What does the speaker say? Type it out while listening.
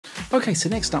Okay, so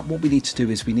next up, what we need to do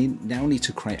is we now need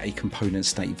to create a component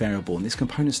state variable, and this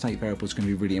component state variable is going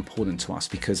to be really important to us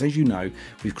because, as you know,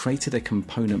 we've created a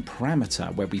component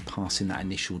parameter where we pass in that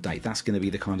initial date. That's going to be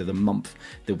the kind of the month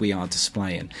that we are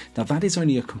displaying. Now, that is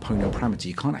only a component parameter.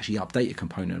 You can't actually update a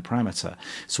component parameter.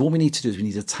 So what we need to do is we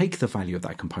need to take the value of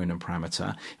that component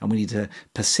parameter and we need to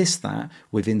persist that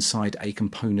with inside a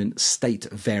component state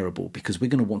variable, because we're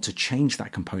going to want to change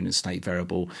that component state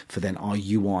variable for then our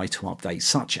UI to update,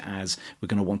 such as we're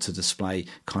going to want to display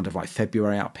kind of like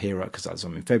February up here, because that's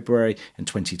I'm in February and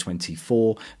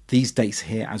 2024. These dates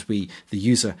here, as the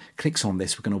user clicks on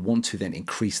this, we're going to want to then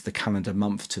increase the calendar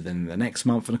month to then the next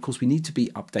month. And of course, we need to be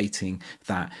updating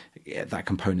that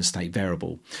component state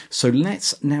variable. So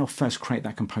let's now first create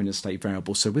that component state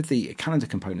variable. So with the calendar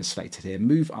component selected here,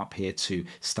 move up here to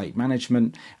state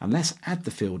management and let's add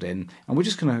the field in. And we're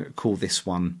just going to call this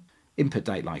one input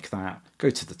date like that,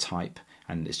 go to the type,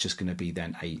 and it's just going to be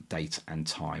then a date and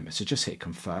time. So just hit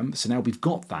confirm. So now we've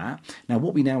got that. Now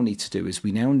what we now need to do is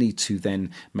we now need to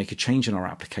then make a change in our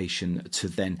application to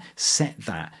then set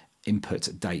that input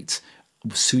date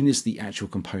as soon as the actual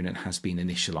component has been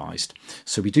initialized.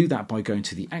 So we do that by going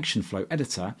to the action flow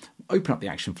editor, open up the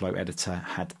action flow editor,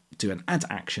 do an add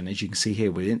action. As you can see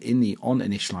here, we're in the on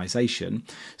initialization.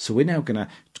 So we're now going to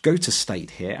go to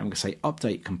state here. I'm going to say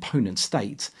update component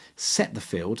state, set the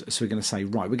field. So we're going to say,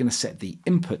 right, we're going to set the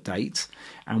input date,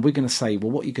 and we're going to say, well,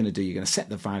 what you're going to do, you're going to set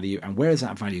the value, and where is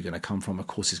that value going to come from? Of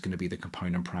course, it's going to be the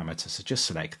component parameter. So just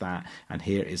select that, and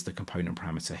here is the component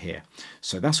parameter here.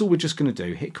 So that's all we're just going to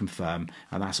do, hit confirm,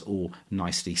 and that's all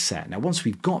nicely set. Now, once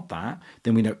we've got that,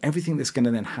 then we know everything that's going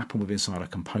to then happen with inside our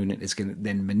component is going to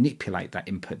then manipulate that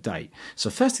input date. So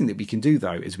first thing that we can do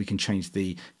though is we can change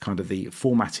the kind of the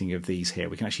formatting of these here.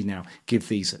 We can actually now give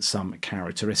these some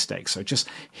characteristics. So just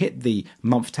hit the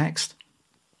month text,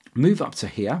 move up to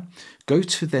here, go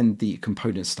to then the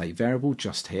component state variable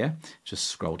just here, just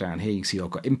scroll down here, you can see I've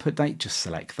got input date, just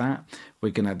select that.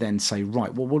 We're going to then say,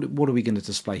 right, well, what are we going to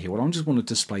display here? Well, I just want to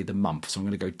display the month. So I'm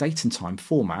going to go date and time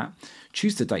format,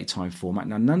 choose the date time format.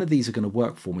 Now, none of these are going to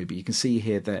work for me, but you can see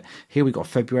here that here we've got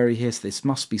February here. So this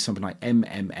must be something like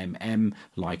MMMM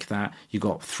like that. You've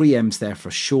got 3 M's there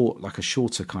for like a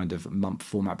shorter kind of month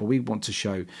format, but we want to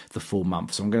show the full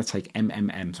month. So I'm going to take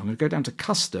MMM. So I'm going to go down to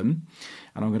custom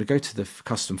and I'm going to go to the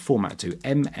custom format to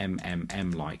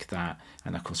MMMM like that.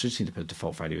 And of course, I just need to put a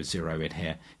default value of 0 in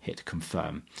here, hit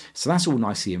confirm. So that's all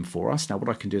nicely in for us. Now what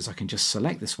I can do is I can just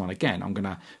select this one again. I'm going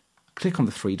to click on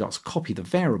the 3 dots, copy the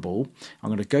variable. I'm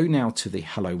going to go now to the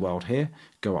hello world here,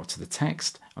 go up to the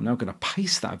text. I'm now going to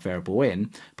paste that variable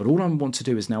in, but all I want to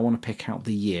do is now I want to pick out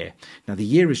the year. Now the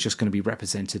year is just going to be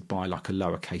represented by like a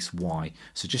lowercase y.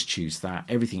 So just choose that.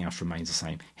 Everything else remains the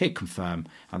same. Hit confirm,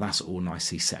 and that's all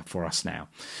nicely set for us now.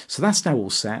 So that's now all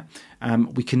set.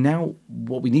 We can now,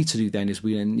 what we need to do then is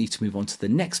we need to move on to the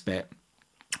next bit,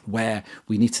 where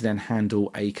we need to then handle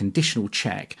a conditional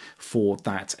check for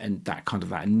that and that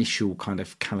initial kind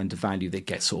of calendar value that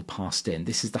gets sort of passed in.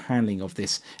 This is the handling of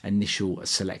this initial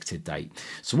selected date.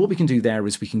 So what we can do there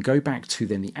is we can go back to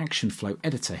then the action flow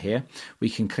editor here. We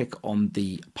can click on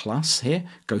the plus here,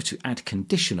 go to add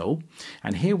conditional,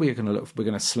 and here we're going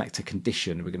to select a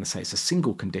condition. We're going to say it's a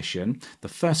single condition. The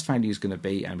first value is going to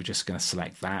be, and we're just going to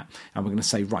select that, and we're going to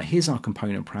say, right, here's our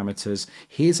component parameters,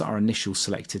 here's our initial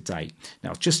selected date.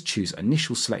 Now just choose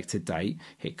initial selected date,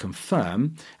 hit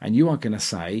confirm, and you are going to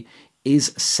say is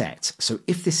set. So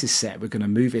if this is set, we're going to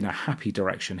move in a happy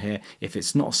direction here. If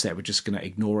it's not set, we're just going to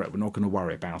ignore it. We're not going to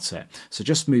worry about it. So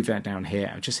just move that down here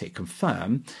and just hit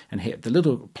confirm and hit the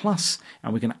little plus,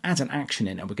 and we're going to add an action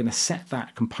in, and we're going to set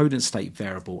that component state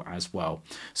variable as well.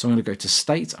 So I'm going to go to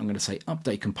state. I'm going to say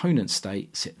update component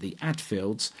state, set the add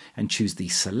fields and choose the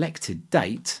selected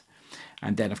date.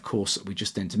 And then, of course, we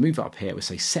just then to move up here, we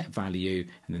say set value,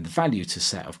 and then the value to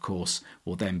set, of course,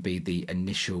 will then be the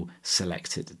initial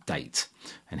selected date,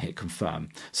 and hit confirm.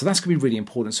 So that's going to be really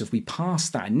important. So if we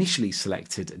pass that initially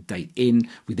selected date in,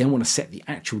 we then want to set the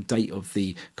actual date of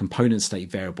the component state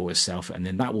variable itself, and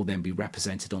then that will then be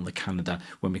represented on the calendar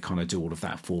when we kind of do all of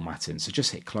that formatting. So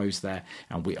just hit close there,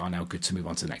 and we are now good to move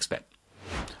on to the next bit.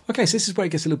 Okay, so this is where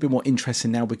it gets a little bit more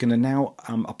interesting now. We're going to now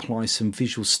apply some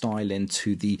visual styling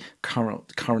to the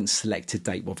current selected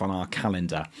date on our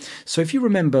calendar. So if you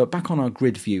remember back on our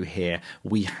grid view here,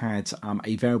 we had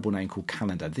a variable name called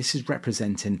calendar. This is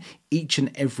representing each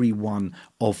and every one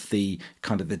of the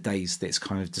kind of the days that's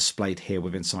kind of displayed here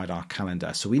within inside our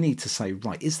calendar. So we need to say,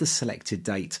 right, is the selected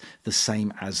date the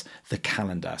same as the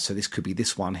calendar? So this could be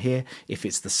this one here. If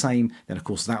it's the same, then of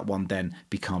course that one then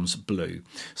becomes blue.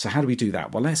 So how do we do that?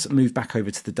 that? Well, let's move back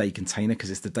over to the day container, because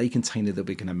it's the day container that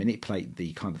we're going to manipulate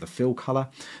the kind of the fill color.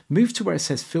 Move to where it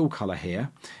says fill color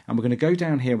here, and we're going to go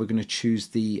down here. We're going to choose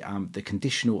the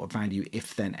conditional value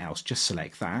if then else. Just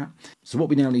select that. So what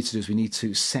we now need to do is we need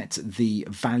to set the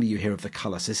value here of the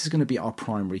color. So this is going to be our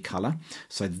primary color.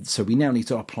 So we now need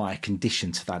to apply a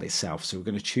condition to that itself. So we're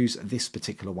going to choose this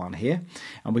particular one here,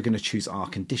 and we're going to choose our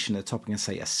condition at the top. We're going to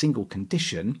say a single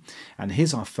condition, and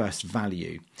here's our first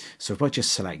value. So if I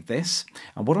just select this,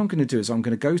 and what I'm going to do is I'm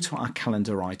going to go to our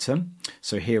calendar item.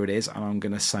 So here it is, and I'm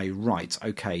going to say, right,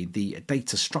 okay, the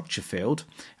data structure field,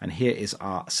 and here is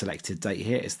our selected date.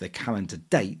 Here is the calendar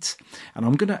date, and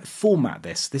I'm going to format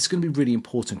this. This is going to be really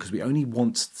important because we only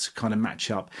want to kind of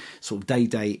match up sort of day,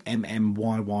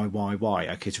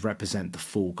 MMYYYY, okay, to represent the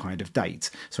full kind of date.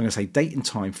 So I'm going to say date and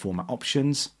time format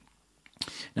options.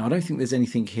 Now, I don't think there's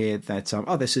anything here that,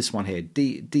 oh, there's this one here,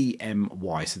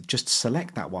 DMY. So just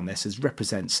select that one. This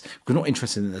represents, we're not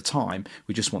interested in the time,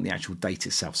 we just want the actual date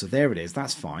itself. So there it is,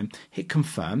 that's fine. Hit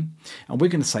confirm. And we're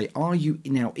going to say, are you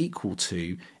now equal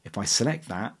to, if I select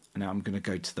that, and now I'm going to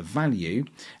go to the value,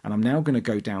 and I'm now going to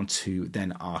go down to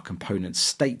then our component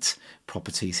state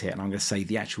properties here, and I'm going to say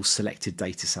the actual selected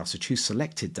date itself. So choose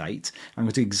selected date. I'm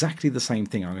going to do exactly the same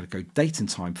thing. I'm going to go date and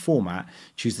time format,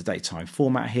 choose the date time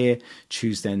format here,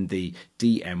 choose then the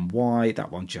DMY,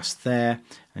 that one just there,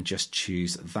 and just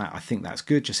choose that. I think that's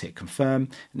good. Just hit confirm.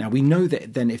 Now we know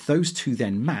that then if those two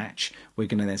then match, we're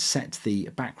going to then set the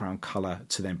background color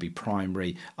to then be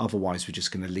primary. Otherwise, we're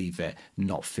just going to leave it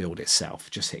not filled itself.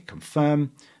 Just hit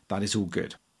confirm. That is all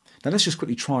good. Now let's just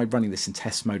quickly try running this in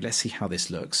test mode. Let's see how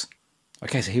this looks.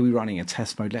 Okay, so here we're running in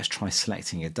test mode. Let's try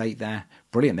selecting a date there.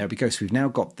 Brilliant, there we go. So we've now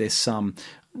got this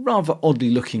rather oddly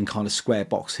looking kind of square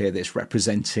box here that's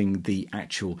representing the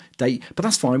actual date, but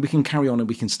that's fine. We can carry on and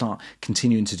we can start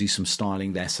continuing to do some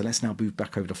styling there. So let's now move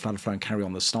back over to FlutterFlow and carry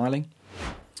on the styling.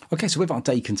 Okay, so with our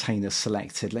day container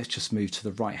selected, let's just move to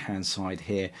the right hand side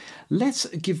here. Let's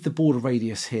give the border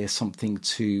radius here something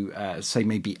to say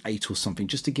maybe 8 or something,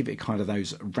 just to give it kind of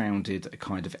those rounded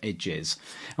kind of edges.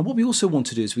 And what we also want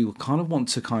to do is we will kind of want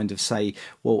to kind of say,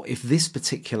 well, if this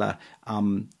particular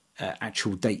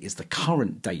actual date is the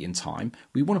current date and time,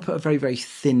 we want to put a very, very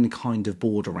thin kind of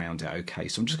border around it. Okay,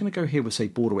 so I'm just going to go here with say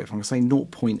border width. I'm going to say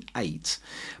 0.8,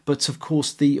 but of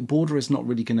course the border is not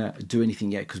really going to do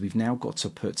anything yet because we've now got to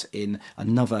put in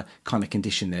another kind of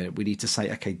condition there. We need to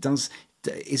say, okay,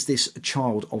 is this a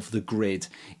child of the grid?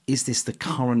 Is this the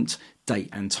current date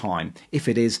and time? If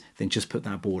it is, then just put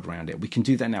that border around it. We can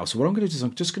do that now. So what I'm going to do is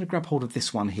I'm just going to grab hold of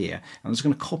this one here, and I'm just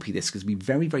going to copy this because it'll be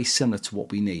very, very similar to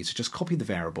what we need. So just copy the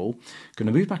variable. I'm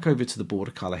going to move back over to the border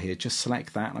color here, just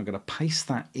select that, and I'm going to paste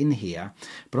that in here,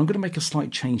 but I'm going to make a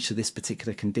slight change to this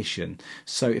particular condition.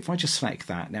 So if I just select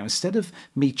that, now instead of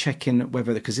me checking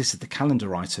whether, because this is the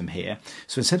calendar item here,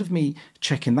 so instead of me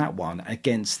checking that one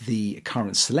against the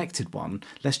current selected one,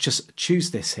 let's just choose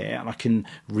this here, and I can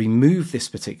remove this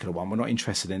particular one. We're not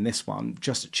interested in this one.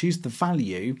 Just choose the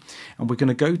value, and we're going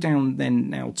to go down then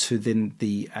now to then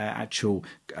the actual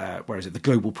where is it, the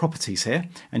global properties here,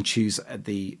 and choose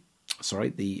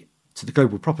to the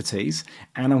global properties,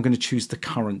 and I'm going to choose the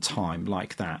current time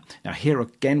like that. Now here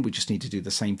again, we just need to do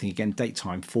the same thing again, date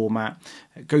time format,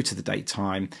 go to the date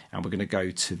time, and we're going to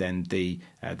go to then the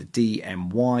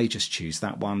DMY, just choose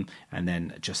that one, and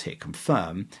then just hit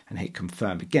confirm and hit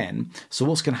confirm again. So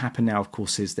what's going to happen now, of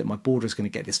course, is that my border is going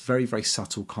to get this very, very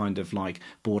subtle kind of like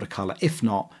border color. If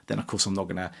not, then of course I'm not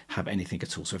going to have anything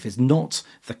at all. So if it's not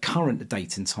the current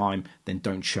date and time, then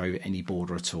don't show any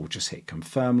border at all. Just hit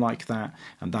confirm like that,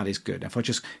 and that is good. If I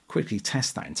just quickly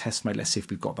test that in test mode, let's see if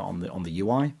we've got that on the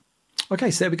UI. Okay,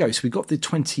 so there we go. So we've got the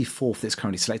 24th that's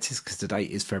currently selected because today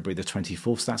is February the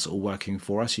 24th. So that's all working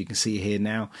for us. You can see here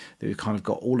now that we've kind of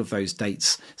got all of those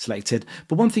dates selected.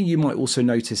 But one thing you might also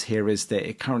notice here is that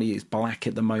it currently is black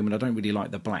at the moment. I don't really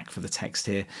like the black for the text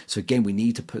here. So again, we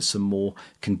need to put some more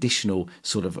conditional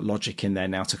sort of logic in there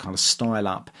now to kind of style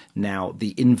up now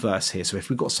the inverse here. So if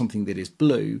we've got something that is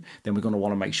blue, then we're going to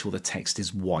want to make sure the text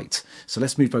is white. So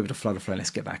let's move over to FlutterFlow and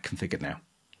let's get that configured now.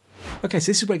 Okay, so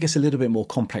this is where it gets a little bit more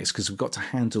complex because we've got to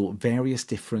handle various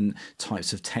different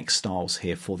types of text styles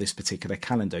here for this particular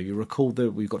calendar. You recall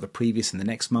that we've got the previous and the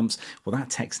next months. Well,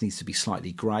 that text needs to be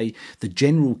slightly grey. The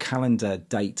general calendar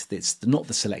date that's not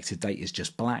the selected date is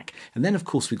just black. And then, of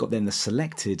course, we've got then the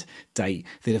selected date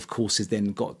that, of course, is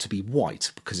then got to be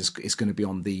white because it's going to be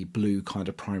on the blue kind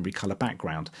of primary colour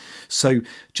background. So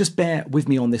just bear with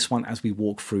me on this one as we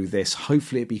walk through this.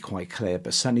 Hopefully it'll be quite clear,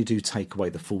 but certainly do take away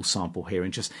the full sample here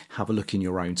and just have a look in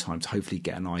your own time to hopefully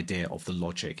get an idea of the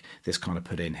logic that's kind of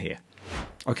put in here.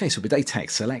 Okay, so with date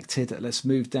text selected, let's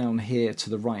move down here to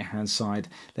the right hand side.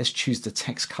 Let's choose the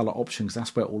text color option because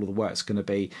that's where all of the work's going to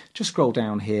be. Just scroll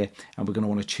down here and we're going to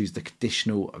want to choose the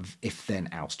conditional of if then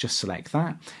else. Just select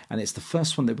that, and it's the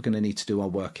first one that we're going to need to do our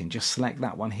work in. Just select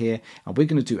that one here, and we're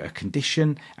going to do a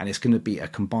condition, and it's going to be a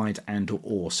combined and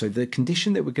or. So the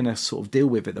condition that we're going to sort of deal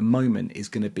with at the moment is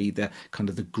going to be the kind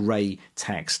of the gray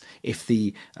text. If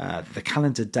the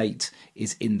calendar date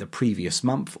is in the previous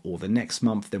month or the next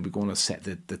month, then we're going to set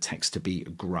the text to be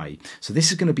grey. So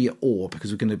this is going to be an or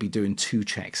because we're going to be doing two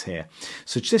checks here.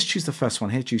 So just choose the first one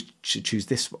here, choose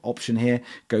this option here,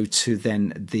 go to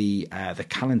then the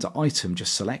calendar item,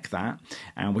 just select that,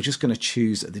 and we're just going to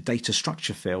choose the data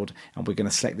structure field, and we're going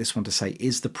to select this one to say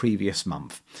is the previous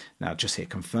month. Now just hit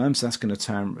confirm, so that's going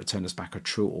to return us back a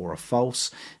true or a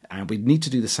false, and we need to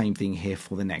do the same thing here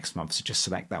for the next month. So just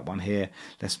select that one here.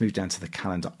 Let's move down to the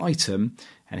calendar item,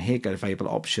 and here go to available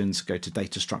options, go to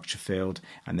data structure field,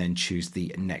 and then choose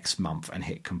the next month and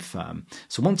hit confirm.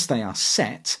 So once they are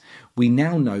set, we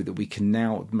now know that we can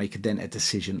now make then a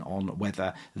decision on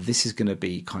whether this is going to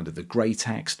be kind of the grey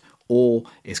text, or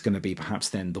it's going to be perhaps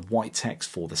then the white text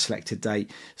for the selected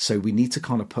date. So we need to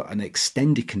kind of put an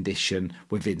extended condition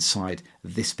within inside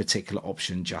this particular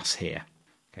option just here.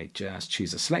 Okay, just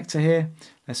choose a selector here.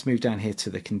 Let's move down here to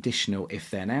the conditional if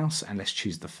then else, and let's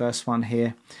choose the first one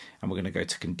here, and we're going to go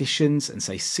to conditions and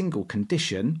say single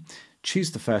condition.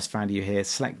 Choose the first value here,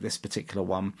 select this particular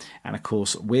one, and of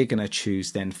course we're going to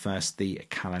choose then first the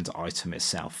calendar item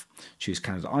itself. Choose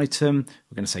calendar item,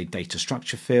 we're going to say data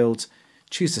structure field,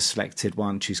 choose the selected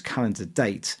one, choose calendar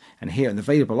date, and here in the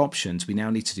available options we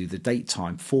now need to do the date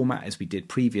time format as we did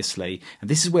previously, and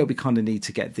this is where we kind of need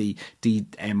to get the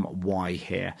DMY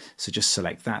here. So just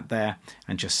select that there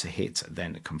and just hit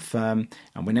then confirm,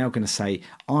 and we're now going to say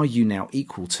are you now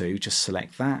equal to, just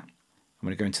select that. I'm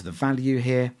going to go into the value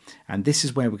here, and this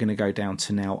is where we're going to go down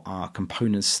to now our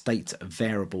component state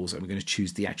variables, and we're going to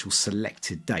choose the actual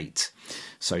selected date.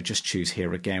 So just choose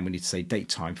here again, we need to say date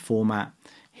time format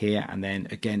here, and then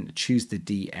again choose the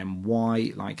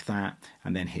DMY like that,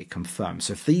 and then hit confirm.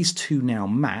 So if these two now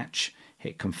match,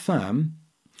 hit confirm,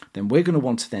 then we're going to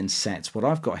want to then set what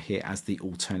I've got here as the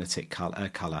alternative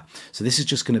color. So this is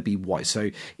just going to be white. So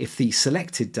if the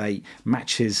selected date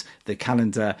matches the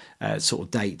calendar sort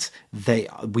of date,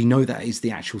 we know that is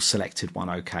the actual selected one.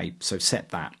 Okay, so set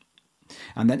that.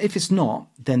 And then if it's not,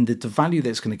 then the value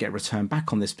that's going to get returned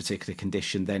back on this particular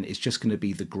condition then is just going to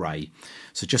be the grey.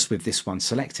 So just with this one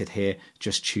selected here,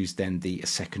 just choose then the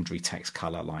secondary text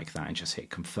color like that and just hit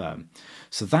confirm.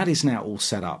 So that is now all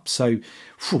set up. So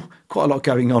quite a lot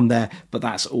going on there, but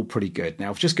that's all pretty good.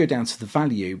 Now if we just go down to the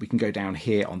value, we can go down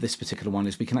here on this particular one,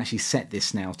 is we can actually set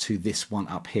this now to this one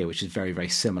up here, which is very, very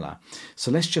similar. So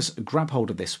let's just grab hold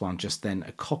of this one, just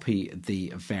then copy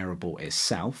the variable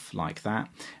itself like that.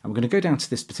 And we're going to go down to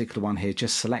this particular one here,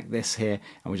 just select this here,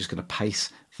 and we're just going to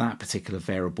paste that particular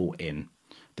variable in.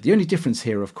 But the only difference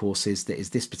here, of course, is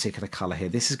this particular color here.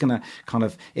 This is going to kind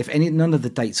of, if none of the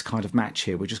dates kind of match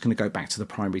here, we're just going to go back to the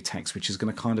primary text, which is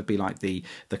going to kind of be like the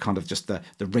kind of just the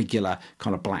regular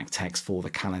kind of black text for the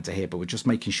calendar here. But we're just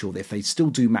making sure that if they still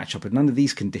do match up, and none of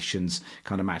these conditions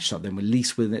kind of match up, then we're at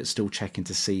least with it still checking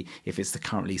to see if it's the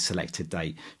currently selected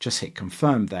date. Just hit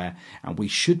confirm there, and we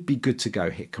should be good to go.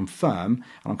 Hit confirm,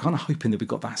 and I'm kind of hoping that we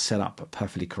got that set up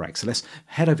perfectly correct. So let's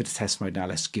head over to test mode now.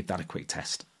 Let's give that a quick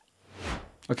test.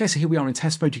 Okay, so here we are in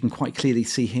test mode. You can quite clearly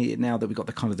see here now that we've got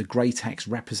the kind of the grey text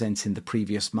representing the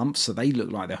previous month, so they look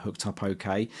like they're hooked up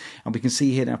okay. And we can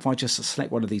see here now, if I just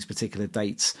select one of these particular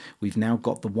dates, we've now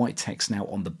got the white text now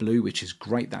on the blue, which is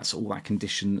great. That's all that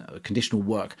conditional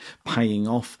work paying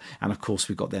off. And of course,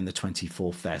 we've got then the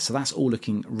 24th there. So that's all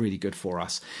looking really good for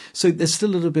us. So there's still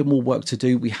a little bit more work to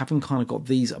do. We haven't kind of got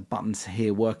these buttons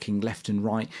here working left and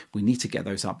right. We need to get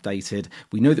those updated.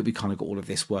 We know that we kind of got all of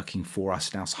this working for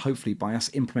us now. So hopefully by us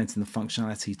implementing the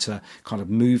functionality to kind of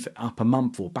move up a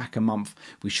month or back a month,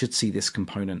 we should see this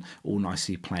component all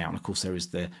nicely play out. And of course there is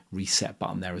the reset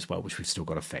button there as well, which we've still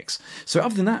got to fix. So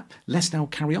other than that, let's now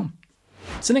carry on.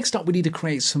 So next up, we need to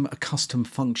create some custom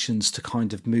functions to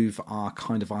kind of move our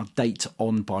date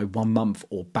on by 1 month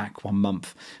or back 1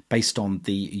 month based on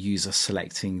the user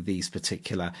selecting these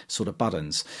particular sort of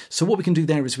buttons. So what we can do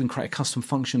there is we can create a custom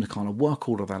function to kind of work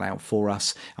all of that out for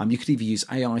us. You could either use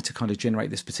AI to kind of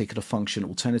generate this particular function.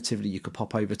 Alternatively, you could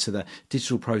pop over to the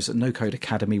Digital Pros at NoCode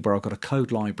Academy, where I've got a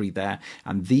code library there,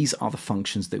 and these are the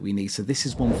functions that we need. So this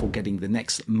is one for getting the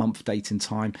next month date and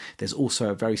time. There's also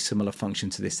a very similar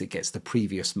function to this that gets the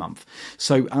previous month.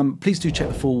 So please do check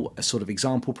the full sort of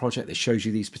example project that shows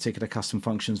you these particular custom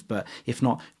functions, but if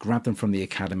not, grab them from the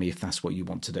Academy if that's what you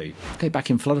want to do. Okay, back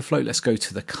in FlutterFlow, let's go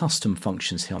to the custom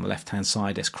functions here on the left-hand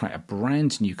side. Let's create a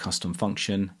brand new custom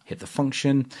function, hit the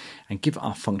function, and give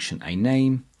our function a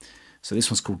name. So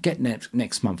this one's called get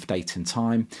next month date and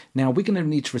time. Now we're going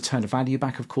to need to return a value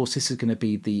back. Of course, this is going to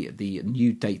be the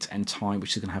new date and time,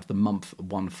 which is going to have the month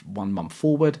one month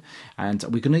forward, and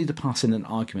we're going to need to pass in an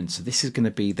argument. So this is going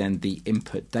to be then the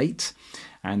input date,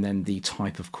 and then the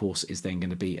type, of course, is then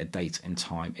going to be a date and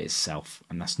time itself,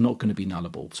 and that's not going to be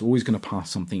nullable. So we're always going to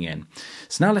pass something in.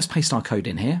 So now let's paste our code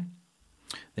in here.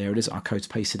 There it is, our code's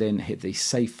pasted in. Hit the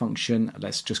save function.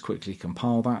 Let's just quickly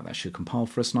compile that. That should compile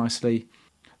for us nicely.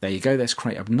 There you go, let's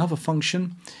create another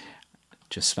function.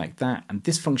 Just select that, and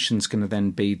this function is going to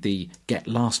then be the get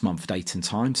last month date and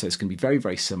time, so it's going to be very,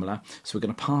 very similar. So we're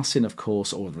going to pass in, of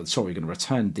course, we're going to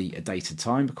return the date and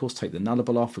time, of course, take the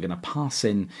nullable off. We're going to pass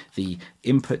in the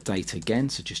input date again,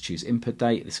 so just choose input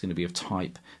date. This is going to be of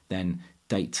type, then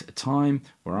date time.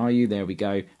 Where are you? There we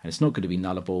go, and it's not going to be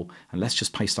nullable. And let's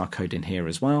just paste our code in here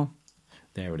as well.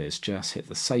 There it is, just hit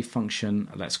the save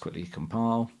function. Let's quickly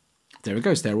compile. There it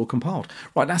goes, they're all compiled.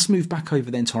 Right, let's move back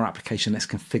over then to our application. Let's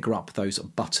configure up those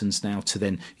buttons now to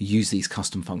then use these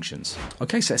custom functions.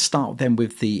 Okay, so let's start then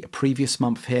with the previous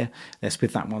month here. Let's,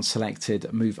 with that one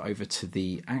selected, move over to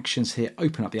the actions here,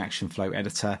 open up the action flow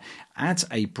editor, add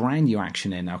a brand new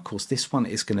action in. Now, of course, this one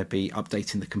is going to be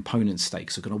updating the component state.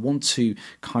 So we're going to want to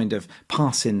kind of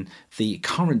pass in the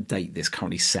current date that's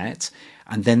currently set,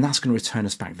 and then that's going to return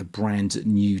us back the brand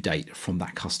new date from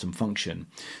that custom function.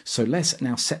 So let's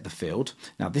now set the field.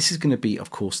 Now this is going to be,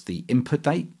 of course, the input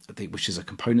date, which is a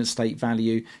component state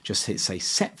value. Just hit say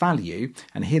set value,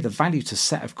 and here the value to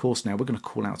set, of course, now we're going to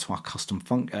call out to our custom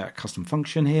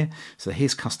function here. So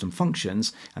here's custom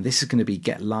functions, and this is going to be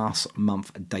get last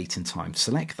month date and time.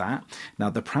 Select that. Now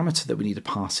the parameter that we need to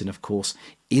pass in, of course,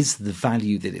 is the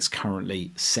value that it's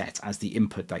currently set as the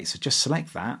input date. So just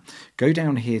select that, go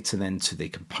down here to the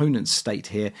component state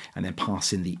here, and then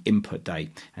pass in the input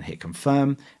date and hit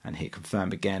confirm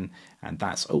again. And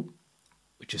that's, oh,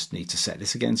 we just need to set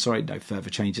this again. Sorry, no further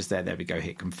changes there. There we go,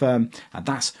 hit confirm. And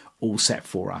that's all set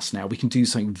for us. Now we can do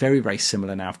something very, very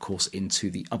similar now, of course,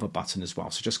 into the other button as well.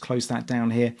 So just close that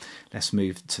down here. Let's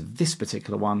move to this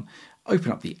particular one, open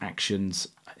up the actions,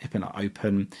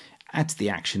 open, add the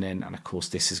action in, and of course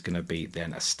this is going to be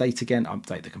then a state again,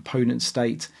 update the component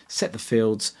state, set the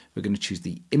fields. We're going to choose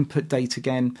the input date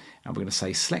again, and we're going to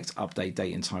say select update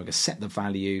date and time. We're going to set the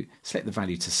value, select the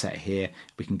value to set here.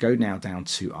 We can go now down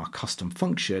to our custom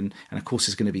function, and of course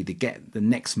it's going to be the get the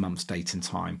next month's date and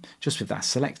time. Just with that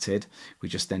selected, we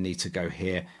just then need to go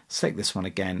here, select this one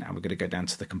again, and we're going to go down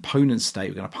to the component state.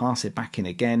 We're going to pass it back in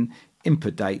again,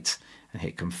 input date, and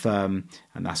hit confirm,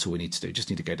 and that's all we need to do. Just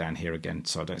need to go down here again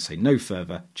so I don't say no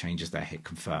further changes there, hit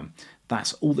confirm.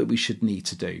 That's all that we should need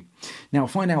to do. Now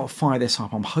if I now fire this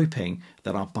up, I'm hoping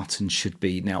that our button should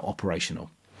be now operational.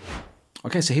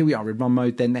 Okay, so here we are in run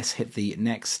mode. Then let's hit the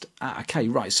next. Okay,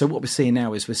 right. So what we're seeing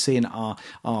now is we're seeing our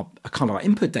kind of our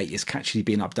input date is actually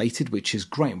being updated, which is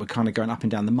great. We're kind of going up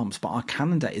and down the months, but our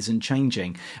calendar isn't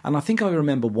changing. And I think I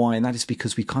remember why, and that is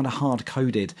because we kind of hard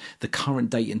coded the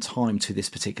current date and time to this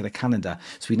particular calendar.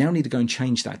 So we now need to go and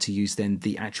change that to use then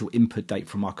the actual input date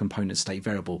from our component state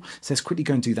variable. So let's quickly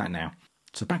go and do that now.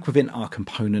 So back within our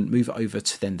component, move over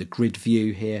to then the grid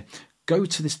view here. Go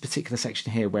to this particular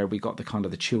section here where we got the kind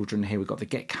of the children here, we've got the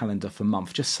get calendar for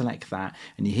month. Just select that,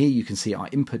 and here you can see our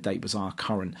input date was our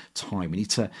current time. We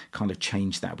need to kind of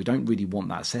change that. We don't really want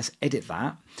that, so let's edit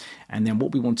that. And then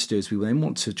what we want to do is we then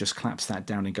want to just collapse that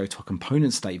down and go to our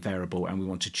component state variable, and we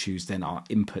want to choose then our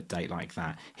input date like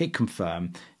that. Hit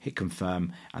confirm,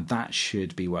 and that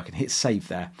should be working. Hit save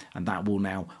there, and that will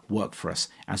now work for us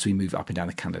as we move up and down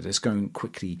the calendar. Let's go and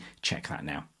quickly check that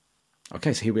now.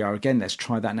 Okay, so here we are again. Let's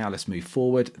try that now. Let's move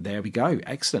forward. There we go.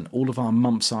 Excellent. All of our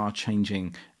months are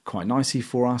changing quite nicely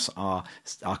for us. Our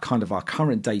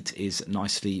current date is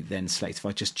nicely then selected. If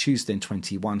I just choose then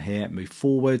 21 here, move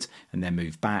forward and then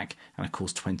move back, and of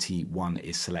course 21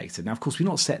 is selected. Now of course we've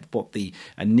not set what the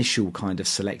initial kind of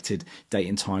selected date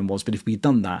and time was, but if we'd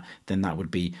done that, then that would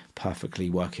be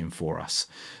perfectly working for us.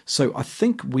 So I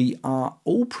think we are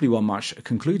all pretty well much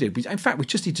concluded. In fact, we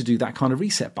just need to do that kind of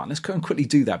reset button. Let's go and quickly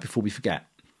do that before we forget.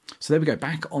 So there we go,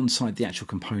 back onside the actual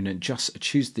component, just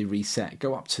choose the reset,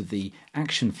 go up to the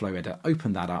action flow editor,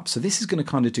 open that up. So this is going to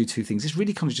kind of do two things. It's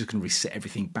really kind of just going to reset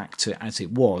everything back to as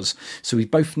it was. So we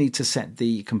both need to set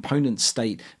the component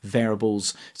state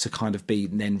variables to kind of be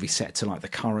then reset to like the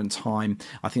current time.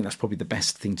 I think that's probably the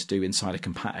best thing to do inside a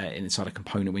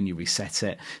component when you reset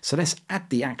it. So let's add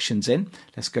the actions in.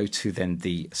 Let's go to then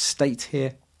the state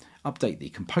here, update the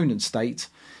component state,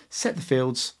 set the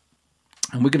fields.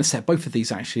 And we're going to set both of these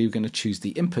actually. We're going to choose the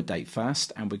input date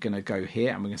first, and we're going to go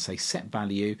here and we're going to say set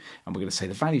value, and we're going to say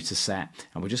the value to set,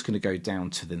 and we're just going to go down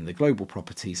to then the global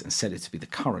properties and set it to be the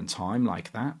current time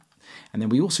like that. And then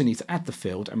we also need to add the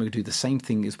field, and we're going to do the same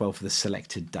thing as well for the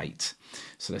selected date.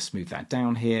 So let's move that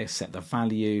down here, set the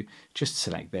value, just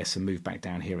select this and move back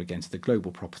down here again to the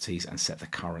global properties and set the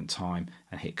current time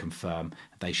and hit confirm.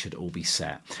 They should all be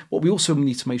set. What we also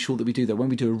need to make sure that we do that when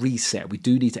we do a reset, we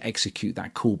do need to execute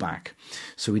that callback.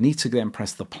 So we need to then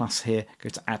press the plus here, go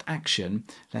to add action.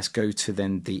 Let's go to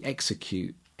then the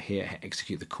execute here,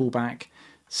 execute the callback.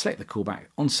 Select the callback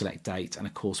on select date, and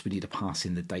of course we need to pass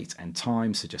in the date and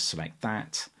time, so just select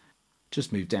that.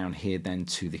 Just move down here then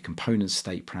to the component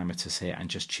state parameters here and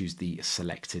just choose the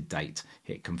selected date,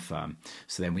 hit confirm.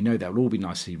 So then we know that will all be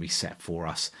nicely reset for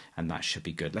us, and that should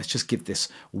be good. Let's just give this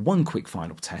one quick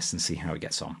final test and see how it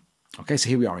gets on. Okay, so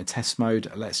here we are in test mode.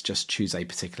 Let's just choose a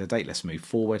particular date. Let's move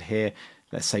forward here.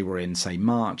 Let's say we're in, say,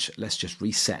 March. Let's just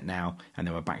reset now, and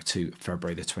then we're back to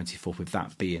February the 24th, with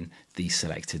that being the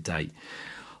selected date.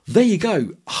 There you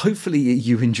go. Hopefully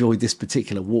you enjoyed this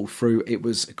particular walkthrough. It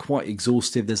was quite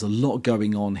exhaustive. There's a lot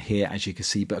going on here, as you can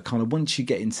see, but kind of once you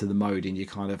get into the mode and you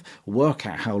kind of work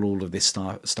out how all of this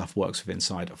stuff works with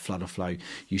inside of FlutterFlow,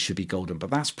 you should be golden. But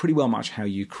that's pretty well much how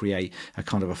you create a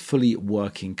kind of a fully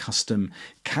working custom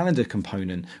calendar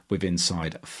component with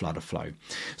inside FlutterFlow.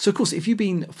 So of course, if you've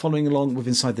been following along with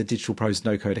inside the Digital Pros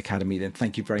NoCode Academy, then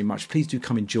thank you very much. Please do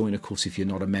come and join. Of course, if you're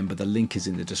not a member, the link is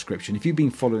in the description. If you've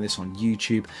been following this on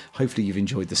YouTube, hopefully you've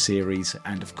enjoyed the series,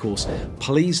 and of course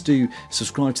please do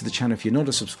subscribe to the channel if you're not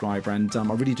a subscriber, and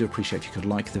I really do appreciate if you could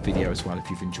like the video as well if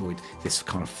you've enjoyed this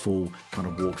kind of full kind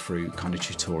of walkthrough kind of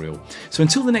tutorial. So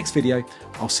until the next video,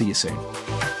 I'll see you soon.